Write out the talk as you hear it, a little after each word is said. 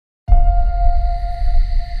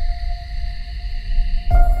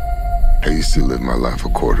used to live my life a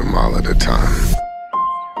quarter mile at a time.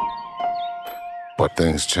 But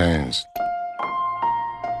things changed.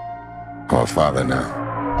 I'm a father now.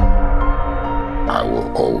 I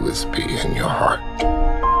will always be in your heart.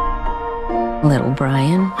 Little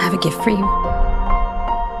Brian, I have a gift for you.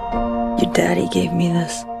 Your daddy gave me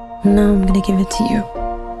this. No, I'm gonna give it to you.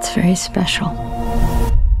 It's very special.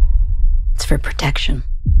 It's for protection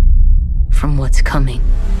from what's coming.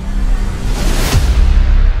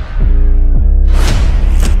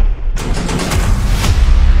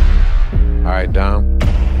 All right, Dom.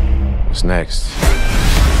 What's next?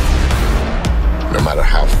 No matter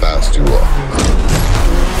how fast you are,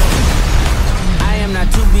 I am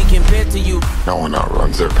not to be compared to you. no one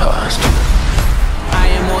outruns their past. I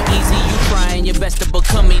am more easy, you trying your best to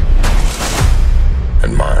become me.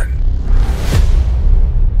 And mine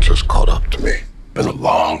just caught up to me. Been a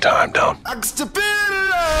long time, Dom.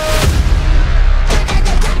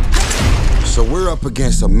 So we're up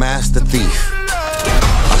against a master thief,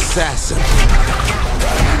 assassin,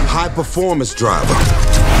 high-performance driver.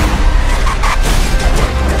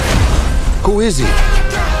 Who is he?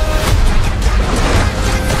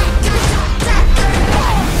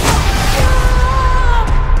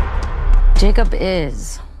 Jacob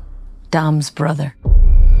is Dom's brother.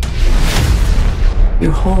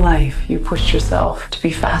 Your whole life, you pushed yourself to be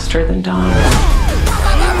faster than Dom,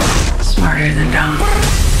 smarter than Dom,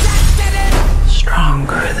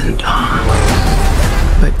 stronger than Dom.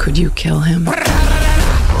 But could you kill him?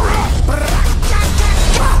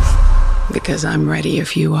 Because I'm ready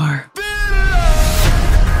if you are.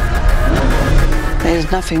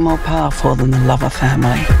 There's nothing more powerful than the love of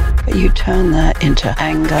family. But you turn that into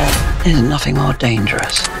anger, there's nothing more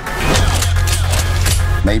dangerous.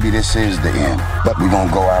 Maybe this is the end, but we're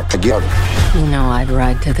gonna go out together. You know I'd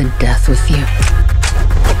ride to the death with you.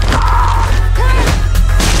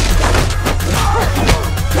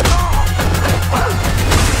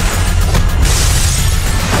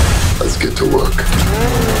 Let's get to work.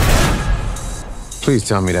 Please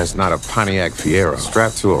tell me that's not a Pontiac Fiero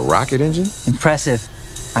strapped to a rocket engine? Impressive.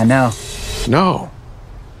 I know.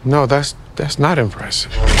 No, that's not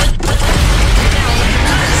impressive.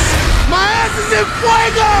 My ass is in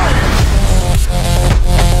fuego!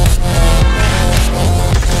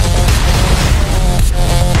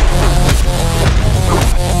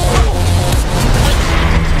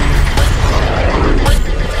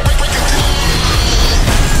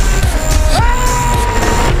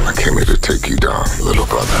 I came here to take you down, little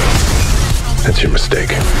brother. That's your mistake.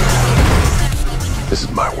 This is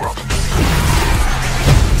my world.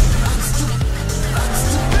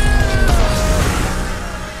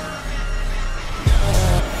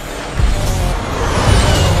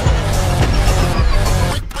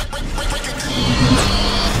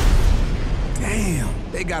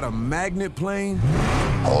 They got a magnet plane?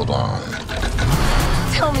 Hold on.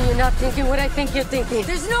 Tell me you're not thinking what I think you're thinking.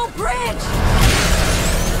 There's no bridge!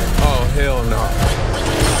 Oh, hell no.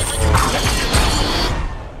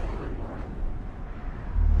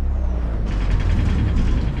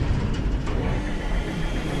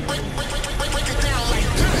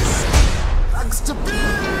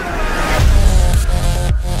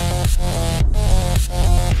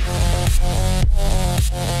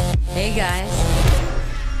 Hey, guys.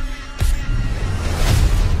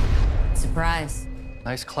 Surprise.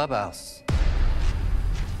 Nice clubhouse.